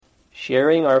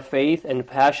Sharing our faith and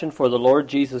passion for the Lord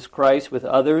Jesus Christ with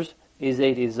others is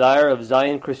a desire of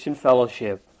Zion Christian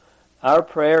Fellowship. Our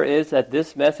prayer is that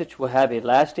this message will have a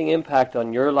lasting impact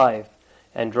on your life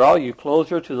and draw you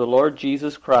closer to the Lord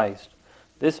Jesus Christ.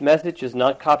 This message is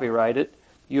not copyrighted.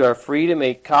 You are free to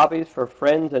make copies for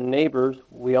friends and neighbors.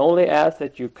 We only ask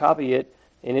that you copy it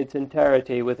in its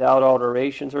entirety without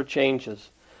alterations or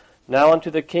changes. Now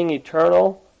unto the King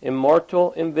eternal,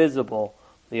 immortal, invisible,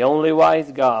 the only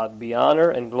wise God, be honor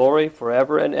and glory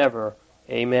forever and ever.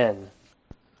 Amen.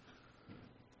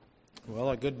 Well,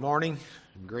 a good morning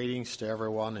and greetings to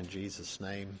everyone in Jesus'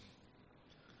 name.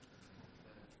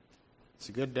 It's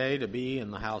a good day to be in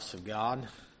the house of God,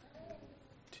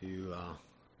 to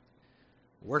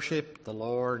worship the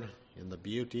Lord in the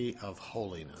beauty of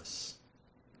holiness.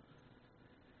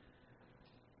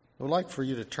 I would like for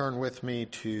you to turn with me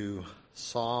to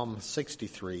Psalm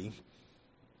 63.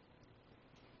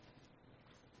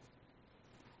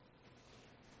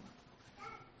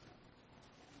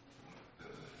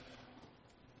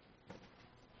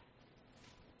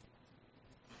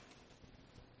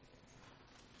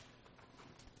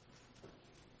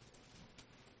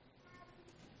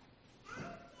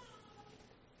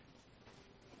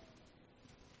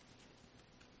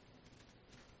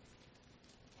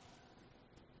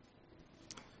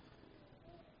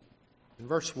 In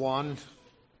verse 1,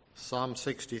 Psalm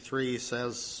 63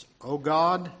 says, O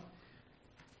God,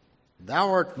 thou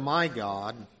art my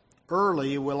God,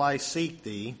 early will I seek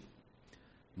thee.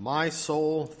 My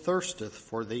soul thirsteth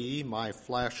for thee, my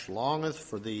flesh longeth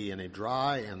for thee in a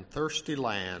dry and thirsty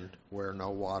land where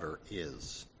no water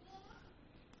is.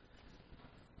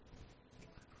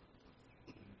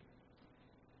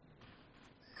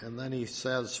 And then he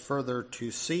says further, to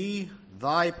see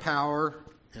thy power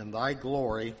and thy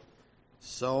glory,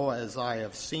 so as I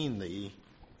have seen thee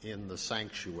in the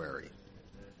sanctuary.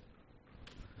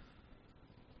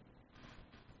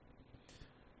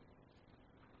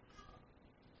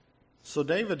 So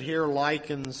David here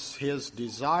likens his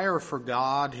desire for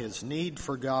God, his need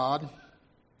for God,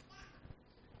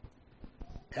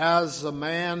 as a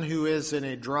man who is in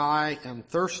a dry and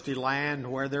thirsty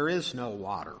land where there is no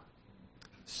water.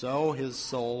 So his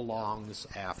soul longs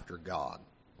after God.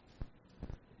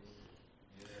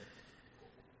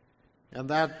 And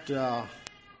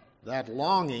that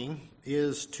longing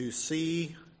is to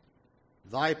see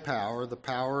thy power, the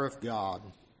power of God,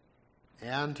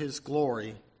 and his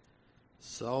glory,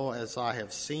 so as I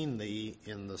have seen thee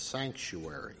in the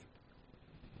sanctuary.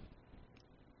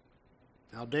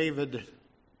 Now David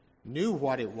knew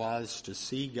what it was to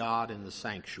see God in the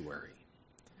sanctuary,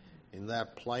 in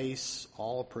that place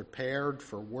all prepared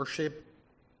for worship.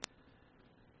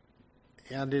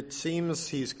 And it seems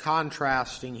he's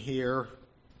contrasting here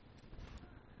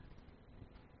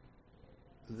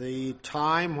the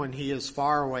time when he is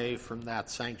far away from that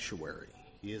sanctuary.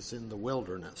 He is in the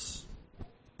wilderness,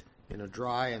 in a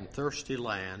dry and thirsty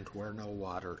land where no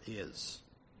water is.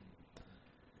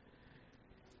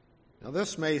 Now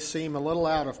this may seem a little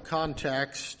out of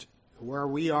context where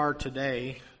we are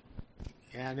today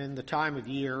and in the time of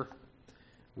year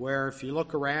where if you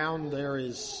look around there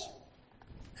is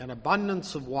an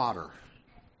abundance of water,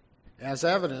 as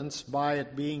evidenced by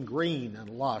it being green and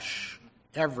lush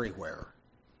everywhere.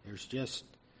 There's just,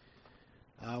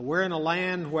 we're in a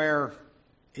land where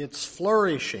it's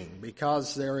flourishing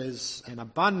because there is an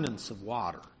abundance of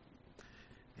water.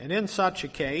 And in such a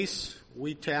case,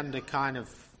 we tend to kind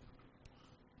of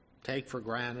take for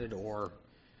granted, or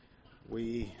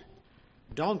we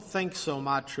don't think so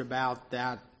much about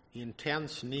that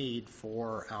intense need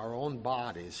for our own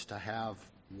bodies to have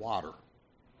water.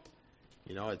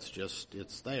 You know,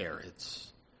 it's there.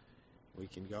 We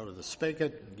can go to the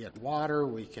spigot and get water.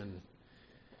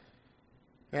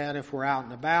 And if we're out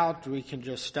and about, we can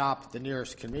just stop at the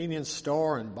nearest convenience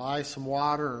store and buy some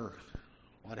water or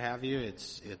what have you.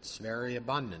 It's very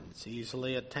abundant. It's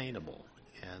easily attainable.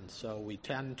 And so we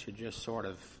tend to just sort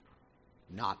of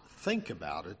not think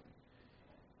about it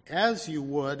as you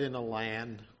would in a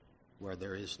land where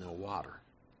there is no water.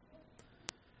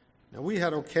 Now, we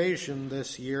had occasion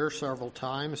this year several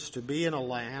times to be in a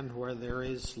land where there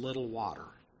is little water.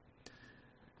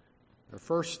 The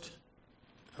first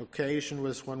occasion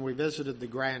was when we visited the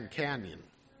Grand Canyon.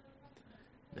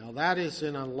 Now, that is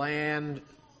in a land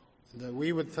that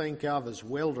we would think of as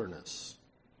wilderness.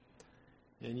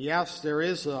 And yes, there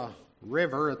is a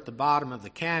river at the bottom of the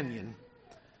canyon,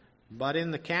 but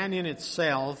in the canyon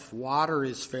itself, water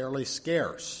is fairly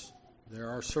scarce. There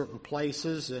are certain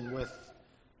places, and with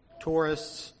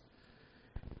tourists,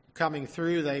 coming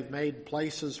through, they've made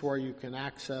places where you can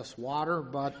access water,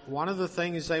 but one of the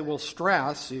things they will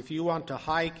stress, if you want to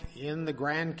hike in the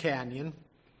Grand Canyon,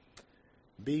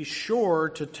 be sure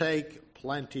to take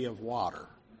plenty of water.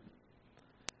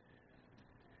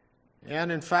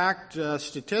 And in fact,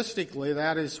 statistically,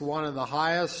 that is one of the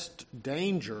highest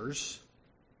dangers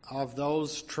of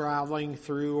those traveling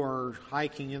through or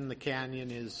hiking in the canyon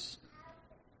is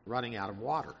running out of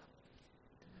water.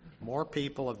 More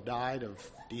people have died of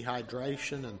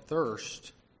dehydration and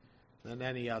thirst than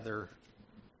any other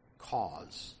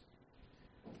cause.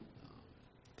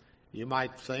 You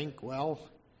might think, well,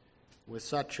 with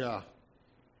such a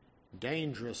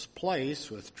dangerous place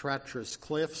with treacherous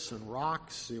cliffs and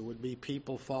rocks, it would be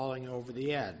people falling over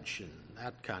the edge and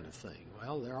that kind of thing.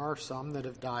 Well, there are some that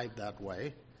have died that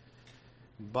way,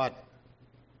 but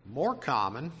more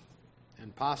common,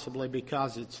 and possibly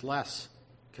because it's less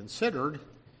considered,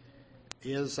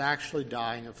 is actually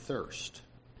dying of thirst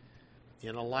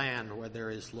in a land where there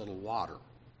is little water.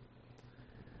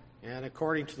 And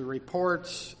according to the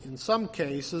reports, in some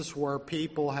cases where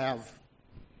people have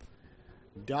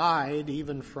died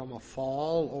even from a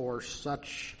fall or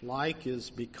such like is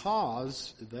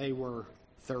because they were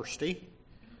thirsty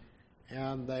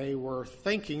and they were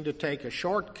thinking to take a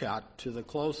shortcut to the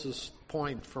closest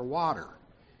point for water,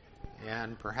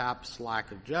 and perhaps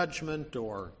lack of judgment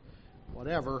or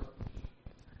whatever,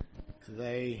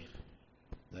 they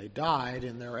died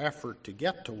in their effort to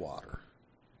get to water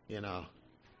in a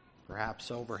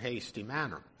perhaps over hasty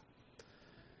manner.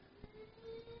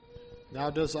 Now,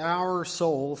 does our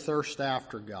soul thirst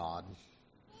after God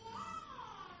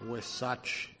with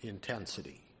such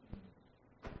intensity?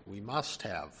 We must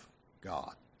have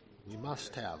God. We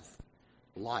must have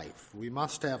life. We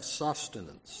must have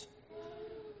sustenance.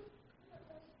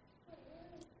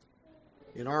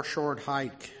 In our short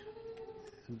hike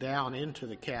down into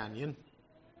the canyon,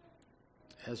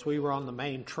 as we were on the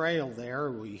main trail there,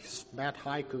 we met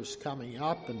hikers coming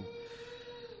up, and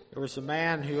there was a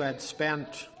man who had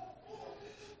spent,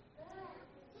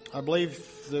 I believe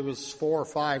there was 4 or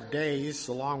 5 days,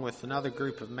 along with another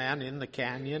group of men in the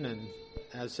canyon, and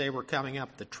as they were coming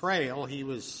up the trail, he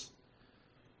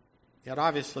had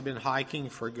obviously been hiking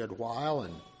for a good while,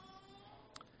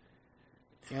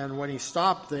 and when he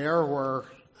stopped there where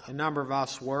a number of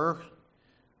us were,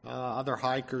 other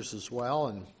hikers as well,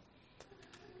 and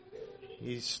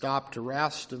he stopped to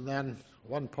rest, and then at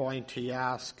one point he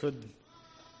asked,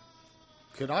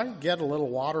 Could I get a little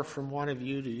water from one of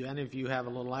you? Do any of you have a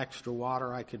little extra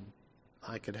water I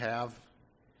could have?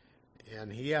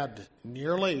 And he had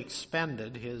nearly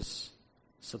expended his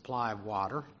supply of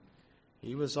water.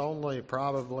 He was only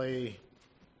probably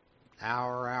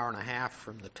hour and a half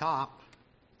from the top,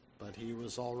 but he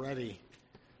was already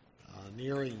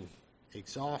nearing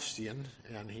exhaustion,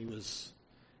 and he was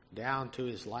down to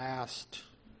his last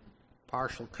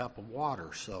partial cup of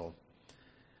water. So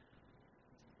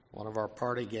one of our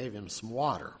party gave him some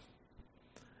water.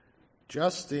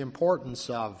 Just the importance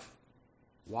of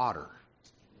water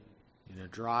in a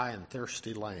dry and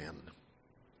thirsty land.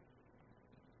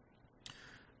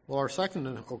 Well, our second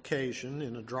occasion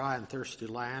in a dry and thirsty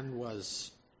land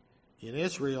was in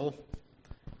Israel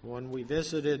when we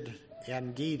visited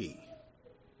En-Gedi.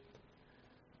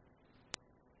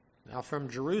 Now, from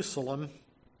Jerusalem,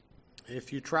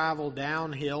 if you travel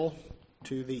downhill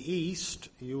to the east,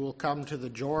 you will come to the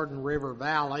Jordan River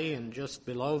Valley, and just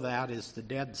below that is the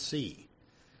Dead Sea.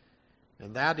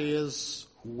 And that is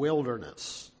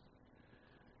wilderness.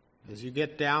 As you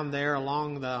get down there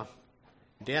along the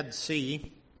Dead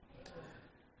Sea,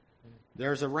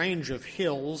 there's a range of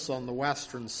hills on the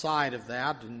western side of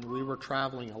that, and we were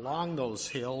traveling along those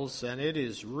hills, and it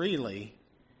is really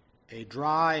a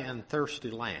dry and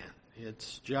thirsty land.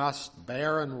 It's just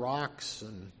barren rocks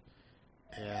and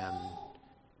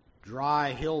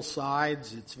dry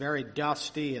hillsides. It's very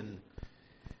dusty,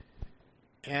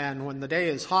 and when the day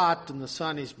is hot and the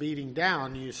sun is beating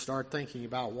down, you start thinking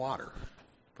about water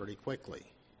pretty quickly,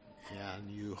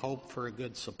 and you hope for a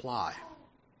good supply.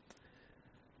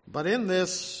 But in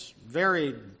this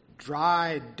very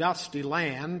dry, dusty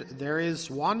land, there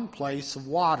is one place of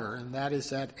water, and that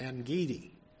is at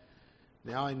En-Gedi.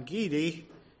 Now, En-Gedi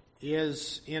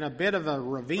is in a bit of a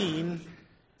ravine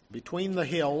between the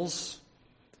hills.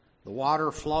 The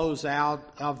water flows out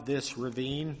of this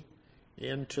ravine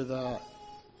into the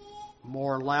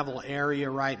more level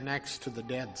area right next to the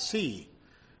Dead Sea.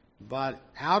 But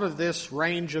out of this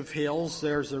range of hills,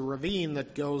 there's a ravine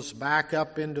that goes back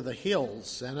up into the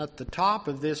hills. And at the top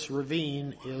of this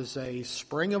ravine is a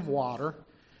spring of water,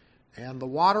 and the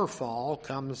waterfall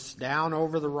comes down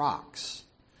over the rocks.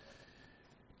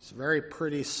 It's a very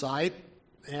pretty sight.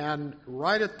 And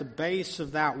right at the base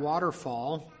of that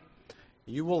waterfall,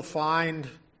 you will find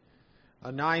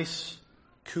a nice,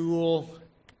 cool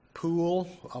pool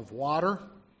of water.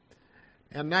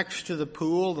 And next to the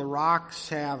pool, the rocks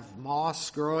have moss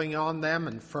growing on them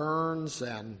and ferns,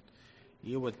 and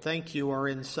you would think you are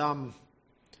in some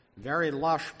very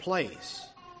lush place.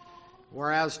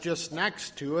 Whereas just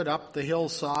next to it, up the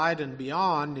hillside and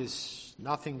beyond, is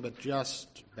nothing but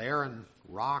just barren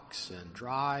rocks and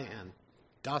dry and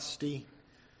dusty.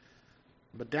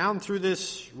 But down through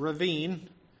this ravine,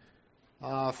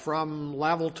 from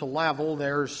level to level,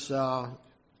 there's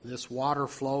this water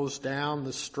flows down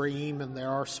the stream, and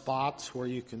there are spots where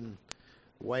you can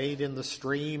wade in the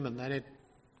stream, and then it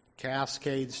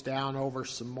cascades down over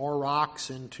some more rocks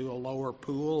into a lower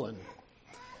pool. And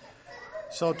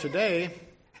so today,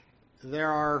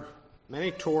 there are many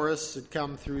tourists that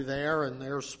come through there, and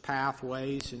there's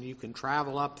pathways, and you can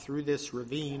travel up through this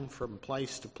ravine from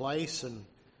place to place and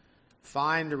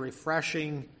find a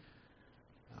refreshing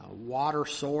water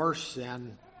source.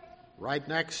 And right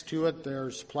next to it,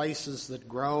 there's places that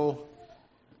grow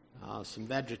some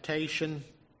vegetation.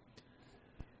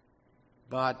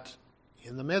 But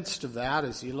in the midst of that,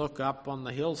 as you look up on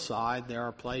the hillside, there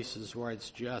are places where it's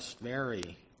just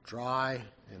very dry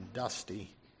and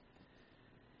dusty.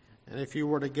 And if you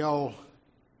were to go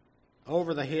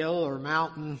over the hill or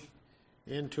mountain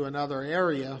into another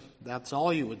area, that's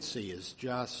all you would see is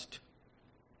just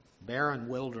barren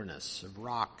wilderness of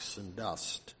rocks and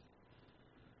dust.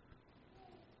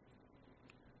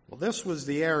 Well, this was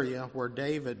the area where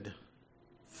David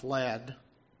fled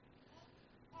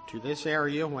to, this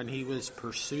area when he was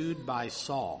pursued by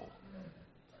Saul.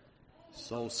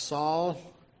 So Saul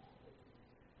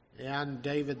and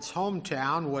David's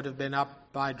hometown would have been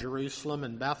up by Jerusalem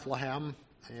and Bethlehem,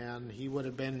 and he would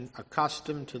have been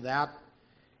accustomed to that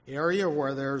area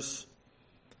where there's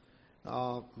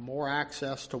more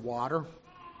access to water.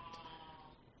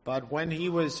 But when he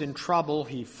was in trouble,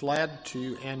 he fled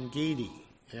to En-Gedi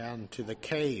and to the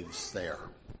caves there.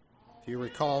 If you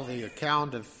recall the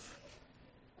account of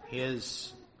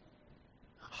his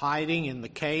hiding in the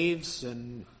caves,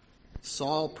 and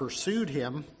Saul pursued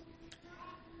him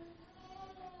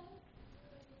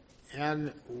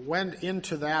and went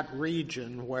into that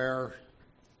region where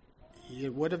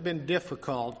it would have been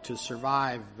difficult to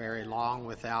survive very long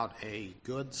without a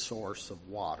good source of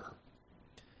water.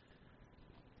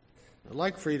 I'd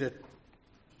like for you to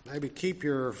maybe keep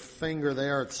your finger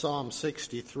there at Psalm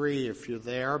 63 if you're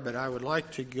there, but I would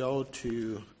like to go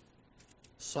to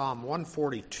Psalm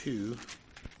 142.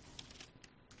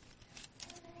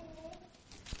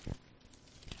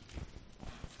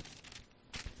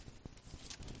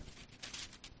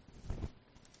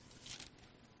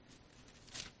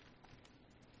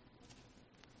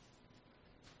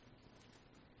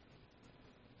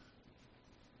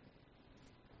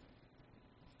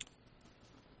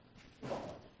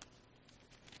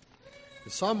 In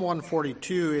Psalm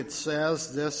 142, it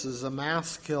says, "This is a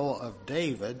maskil of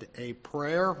David, a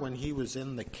prayer when he was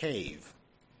in the cave."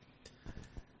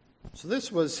 So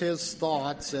this was his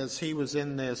thoughts as he was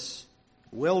in this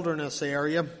wilderness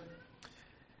area.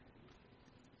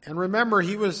 And remember,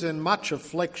 he was in much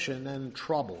affliction and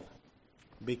trouble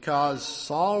because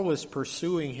Saul was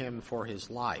pursuing him for his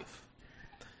life.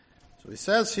 So he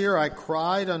says here, "I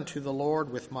cried unto the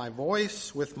Lord with my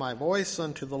voice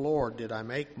unto the Lord did I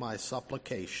make my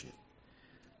supplication.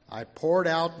 I poured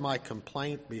out my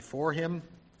complaint before him.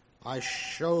 I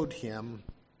showed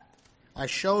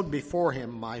before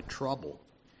him my trouble.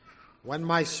 When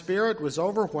my spirit was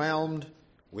overwhelmed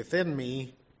within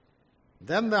me,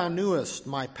 then thou knewest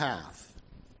my path.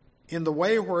 In the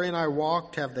way wherein I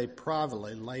walked have they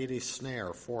privately laid a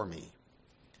snare for me.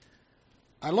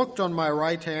 I looked on my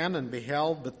right hand and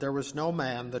beheld, but there was no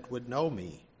man that would know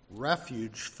me.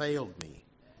 Refuge failed me.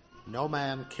 No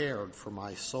man cared for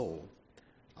my soul.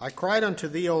 I cried unto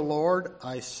thee, O Lord.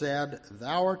 I said,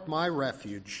 Thou art my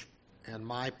refuge and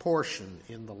my portion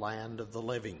in the land of the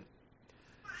living.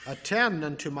 Attend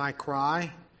unto my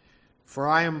cry, for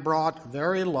I am brought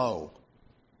very low.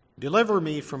 Deliver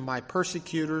me from my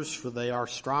persecutors, for they are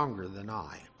stronger than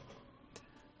I.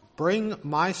 Bring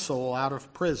my soul out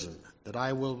of prison,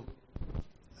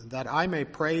 that I may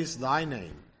praise thy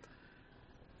name.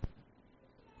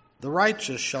 The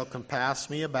righteous shall compass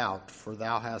me about, for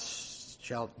thou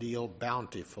shalt deal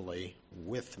bountifully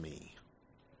with me."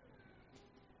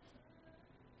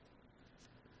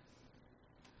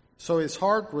 So his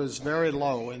heart was very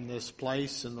low in this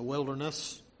place in the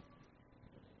wilderness.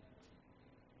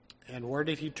 And where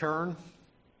did he turn?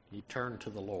 He turned to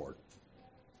the Lord.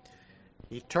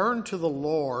 He turned to the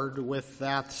Lord with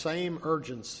that same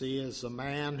urgency as a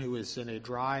man who is in a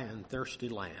dry and thirsty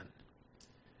land,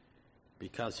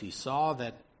 because he saw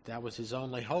that that was his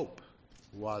only hope,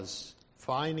 was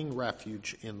finding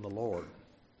refuge in the Lord.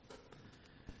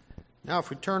 Now, if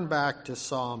we turn back to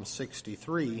Psalm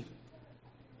 63,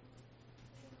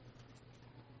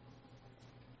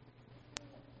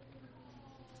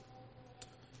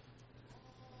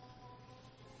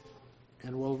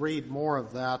 and we'll read more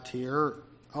of that here.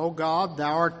 O God,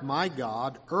 thou art my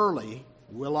God, early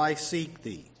will I seek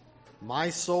thee.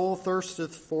 My soul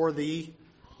thirsteth for thee,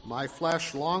 my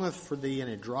flesh longeth for thee in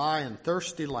a dry and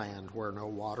thirsty land where no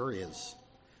water is,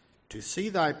 to see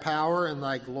thy power and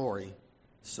thy glory,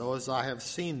 so as I have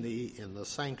seen thee in the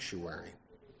sanctuary.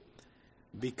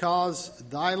 Because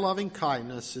thy loving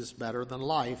kindness is better than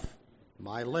life,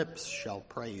 my lips shall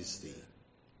praise thee.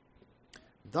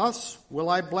 Thus will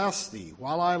I bless thee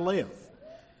while I live.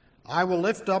 I will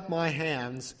lift up my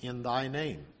hands in thy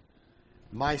name.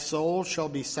 My soul shall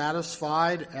be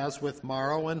satisfied as with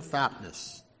marrow and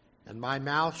fatness, and my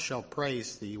mouth shall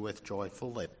praise thee with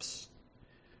joyful lips.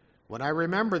 When I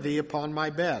remember thee upon my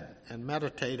bed, and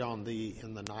meditate on thee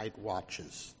in the night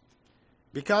watches.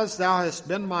 Because thou hast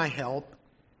been my help,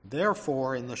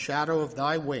 therefore in the shadow of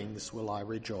thy wings will I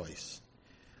rejoice.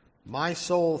 My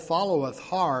soul followeth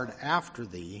hard after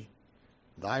thee,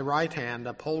 thy right hand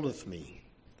upholdeth me.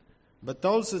 But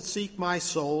those that seek my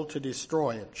soul to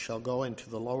destroy it shall go into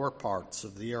the lower parts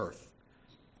of the earth.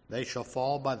 They shall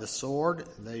fall by the sword,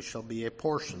 they shall be a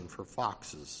portion for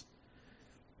foxes.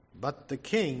 But the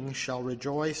king shall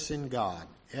rejoice in God.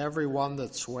 Every one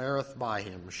that sweareth by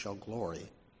him shall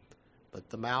glory. But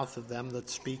the mouth of them that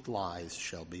speak lies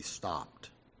shall be stopped.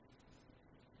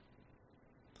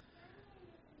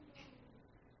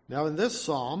 Now in this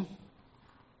psalm,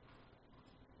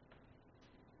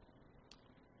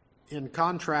 in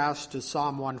contrast to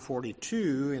Psalm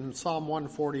 142, in Psalm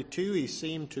 142 he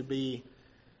seemed to be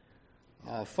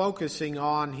focusing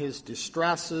on his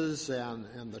distresses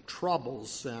and the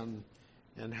troubles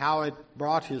and how it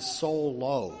brought his soul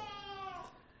low.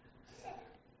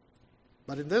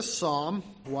 But in this psalm,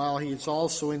 while he's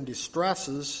also in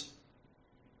distresses,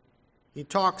 he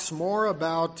talks more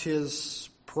about his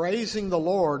praising the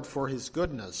Lord for his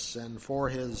goodness and for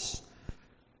his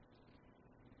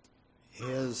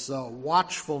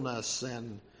watchfulness.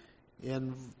 And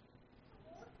in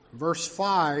verse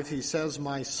 5, he says,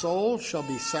 my soul shall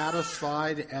be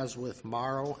satisfied as with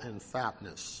marrow and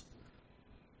fatness.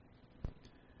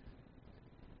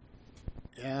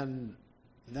 And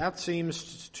that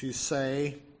seems to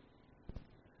say,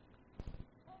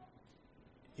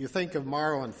 you think of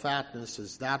marrow and fatness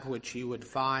as that which you would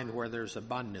find where there's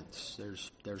abundance,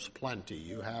 there's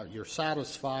plenty. You're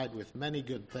satisfied with many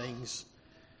good things.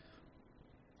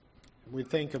 We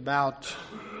think about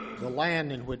the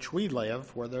land in which we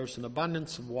live, where there's an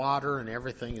abundance of water and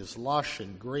everything is lush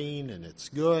and green and it's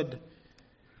good.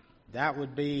 That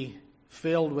would be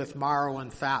filled with marrow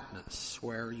and fatness,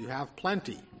 where you have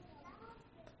plenty.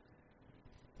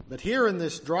 But here in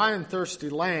this dry and thirsty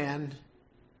land,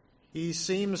 he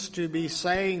seems to be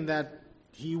saying that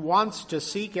he wants to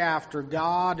seek after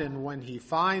God, and when he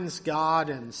finds God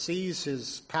and sees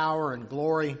his power and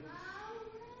glory,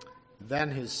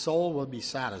 then his soul will be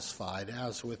satisfied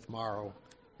as with marrow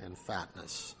and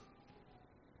fatness.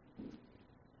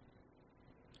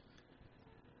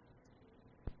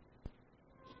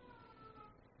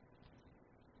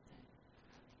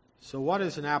 So what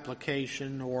is an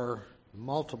application or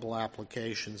multiple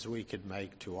applications we could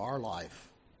make to our life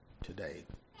today?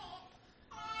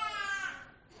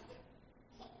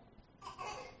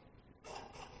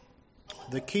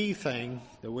 The key thing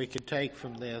that we could take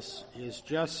from this is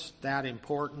just that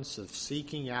importance of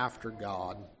seeking after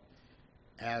God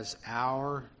as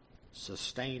our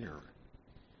sustainer,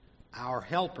 our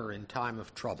helper in time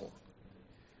of trouble,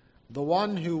 the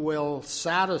one who will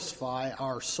satisfy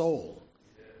our soul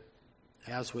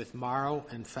as with marrow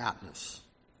and fatness.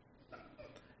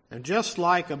 And just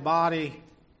like a body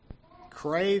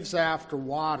craves after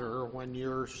water when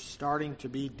you're starting to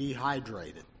be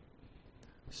dehydrated,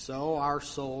 so our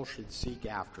soul should seek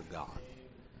after God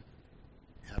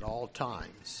at all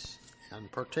times, and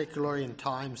particularly in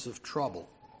times of trouble.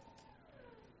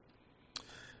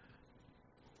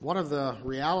 One of the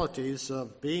realities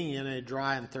of being in a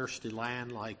dry and thirsty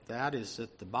land like that is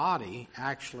that the body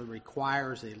actually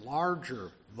requires a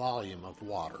larger volume of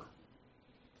water.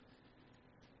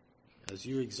 As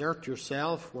you exert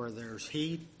yourself where there's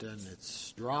heat and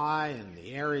it's dry and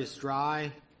the air is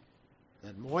dry,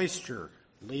 that moisture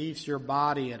leaves your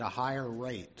body at a higher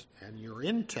rate, and your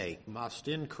intake must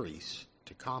increase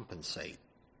to compensate.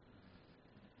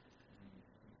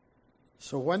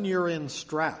 So when you're in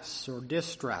stress or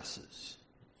distresses,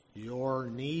 your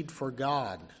need for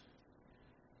God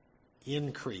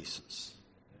increases.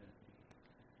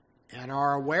 And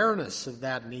our awareness of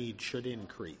that need should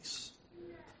increase.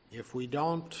 If we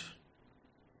don't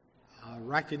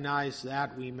recognize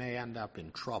that, we may end up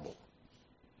in trouble.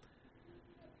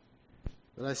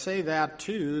 But I say that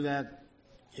too, that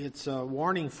it's a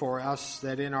warning for us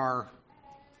that in our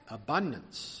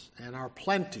abundance and our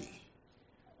plenty,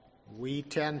 we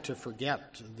tend to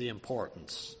forget the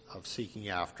importance of seeking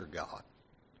after God.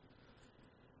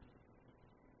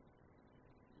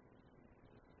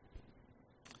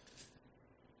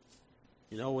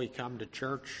 You know, we come to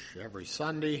church every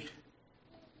Sunday.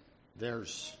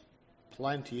 There's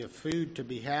plenty of food to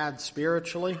be had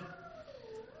spiritually.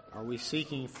 Are we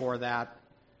seeking for that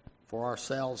for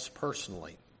ourselves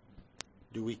personally?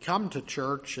 Do we come to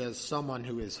church as someone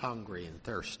who is hungry and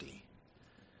thirsty?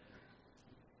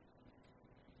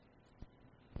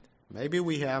 Maybe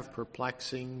we have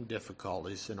perplexing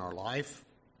difficulties in our life.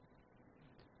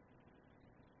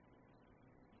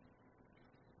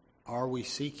 Are we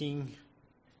seeking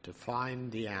to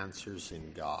find the answers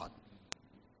in God?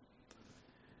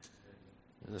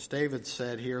 And as David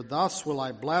said here, "Thus will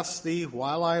I bless thee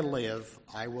while I live.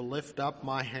 I will lift up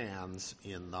my hands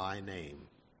in thy name."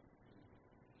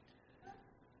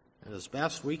 And as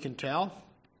best we can tell,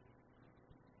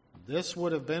 this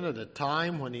would have been at a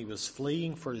time when he was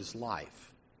fleeing for his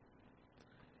life,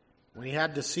 when he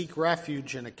had to seek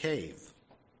refuge in a cave.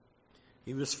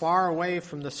 He was far away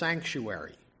from the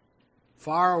sanctuary,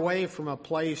 far away from a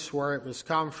place where it was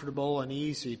comfortable and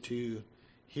easy to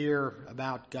hear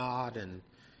about God and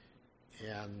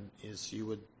as you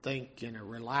would think, in a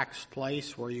relaxed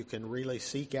place where you can really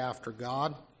seek after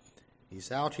God.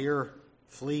 He's out here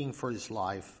fleeing for his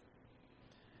life.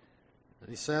 And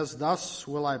he says, "Thus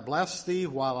will I bless thee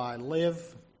while I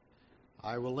live.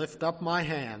 I will lift up my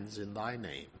hands in thy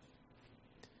name."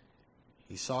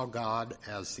 He saw God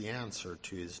as the answer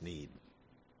to his need.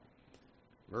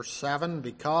 Verse 7,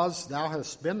 "Because thou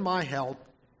hast been my help,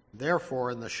 therefore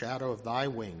in the shadow of thy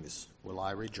wings will I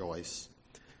rejoice.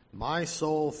 My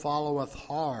soul followeth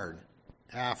hard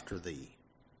after thee.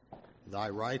 Thy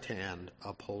right hand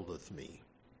upholdeth me."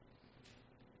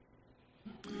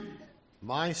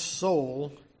 My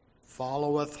soul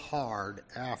followeth hard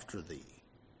after thee.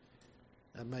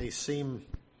 That may seem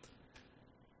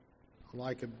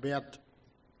like a bit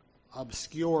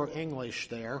obscure English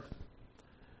there,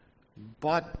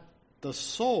 but the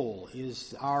soul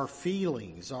is our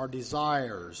feelings, our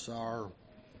desires, our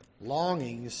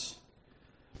longings.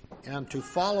 And to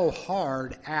follow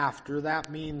hard after, that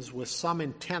means with some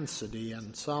intensity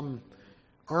and some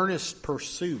earnest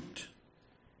pursuit,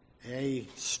 a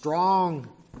strong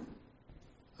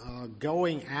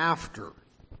going after.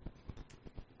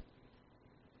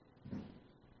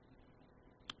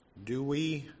 Do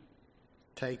we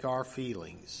take our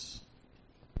feelings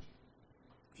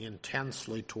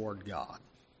intensely toward God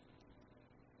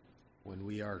when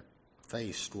we are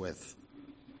faced with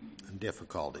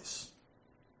difficulties?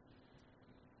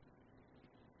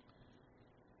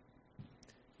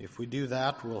 If we do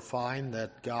that, we'll find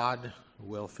that God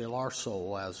will fill our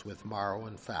soul as with marrow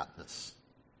and fatness.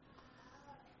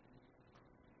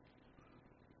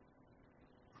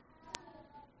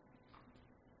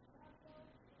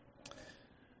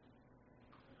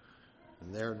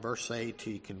 And there in verse 8,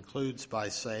 he concludes by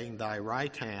saying, "Thy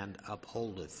right hand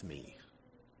upholdeth me."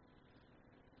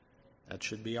 That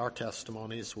should be our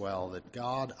testimony as well, that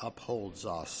God upholds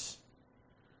us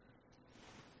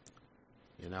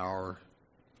in our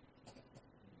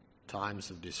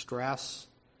times of distress,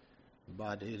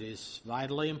 but it is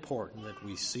vitally important that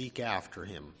we seek after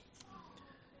him,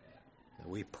 that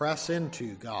we press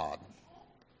into God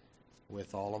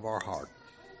with all of our heart.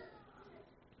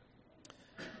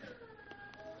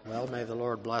 Well, may the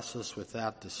Lord bless us with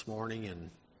that this morning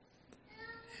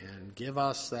and give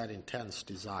us that intense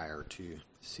desire to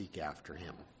seek after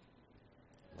him.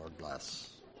 Lord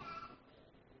bless.